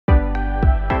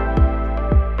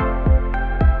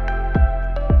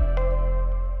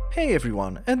Hey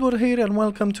everyone, Edward here and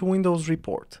welcome to Windows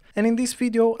Report. And in this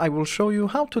video I will show you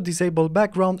how to disable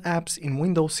background apps in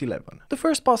Windows 11. The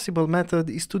first possible method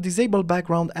is to disable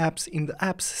background apps in the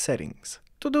Apps settings.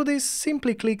 To do this,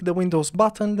 simply click the Windows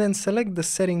button, then select the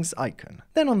Settings icon.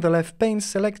 Then on the left pane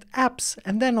select Apps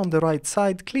and then on the right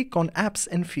side click on Apps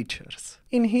and Features.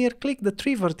 In here click the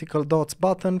 3 vertical dots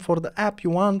button for the app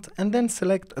you want and then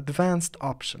select Advanced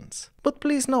Options. But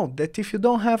please note that if you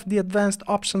don't have the advanced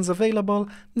options available,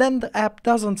 then the app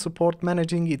doesn't support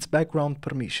managing its background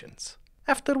permissions.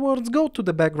 Afterwards, go to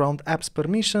the background apps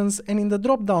permissions and in the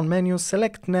drop-down menu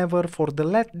select Never for the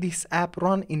Let this app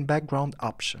run in background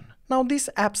option. Now this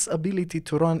app's ability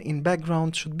to run in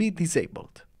background should be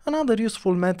disabled. Another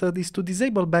useful method is to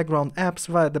disable background apps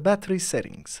via the battery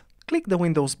settings. Click the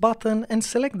Windows button and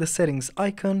select the settings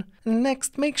icon, and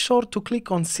next make sure to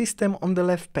click on System on the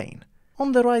left pane.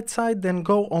 On the right side then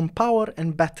go on Power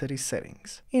and Battery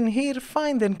settings. In here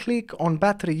find and click on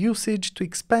Battery Usage to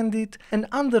expand it, and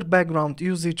under Background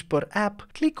Usage per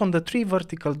app click on the 3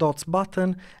 vertical dots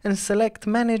button and select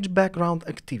Manage Background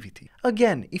Activity.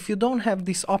 Again, if you don't have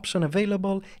this option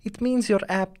available, it means your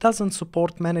app doesn't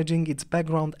support managing its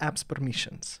background apps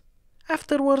permissions.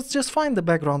 Afterwards, just find the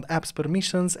background apps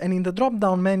permissions and in the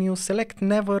drop-down menu select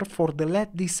Never for the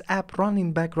Let this app run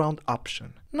in background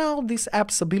option. Now this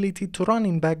app's ability to run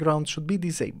in background should be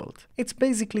disabled. It's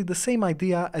basically the same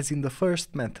idea as in the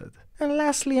first method. And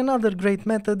lastly, another great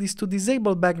method is to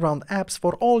disable background apps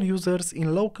for all users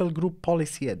in Local Group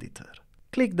Policy Editor.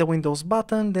 Click the Windows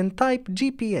button, then type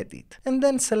gpedit, and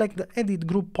then select the Edit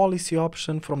Group Policy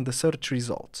option from the search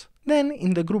results. Then,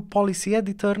 in the Group Policy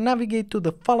Editor, navigate to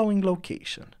the following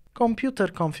location: Computer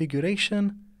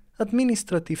Configuration,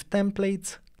 Administrative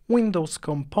Templates, Windows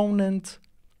Components,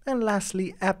 and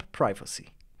lastly App Privacy.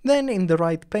 Then, in the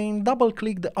right pane,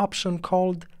 double-click the option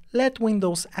called Let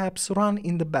Windows Apps Run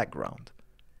in the Background.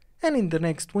 And in the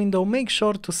next window, make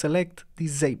sure to select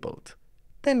Disabled.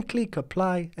 Then click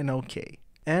Apply and OK.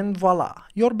 And voila!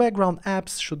 Your background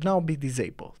apps should now be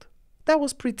disabled. That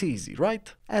was pretty easy,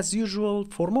 right? As usual,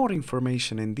 for more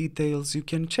information and details, you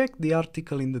can check the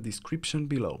article in the description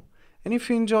below. And if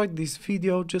you enjoyed this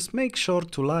video, just make sure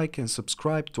to like and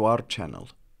subscribe to our channel.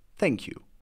 Thank you.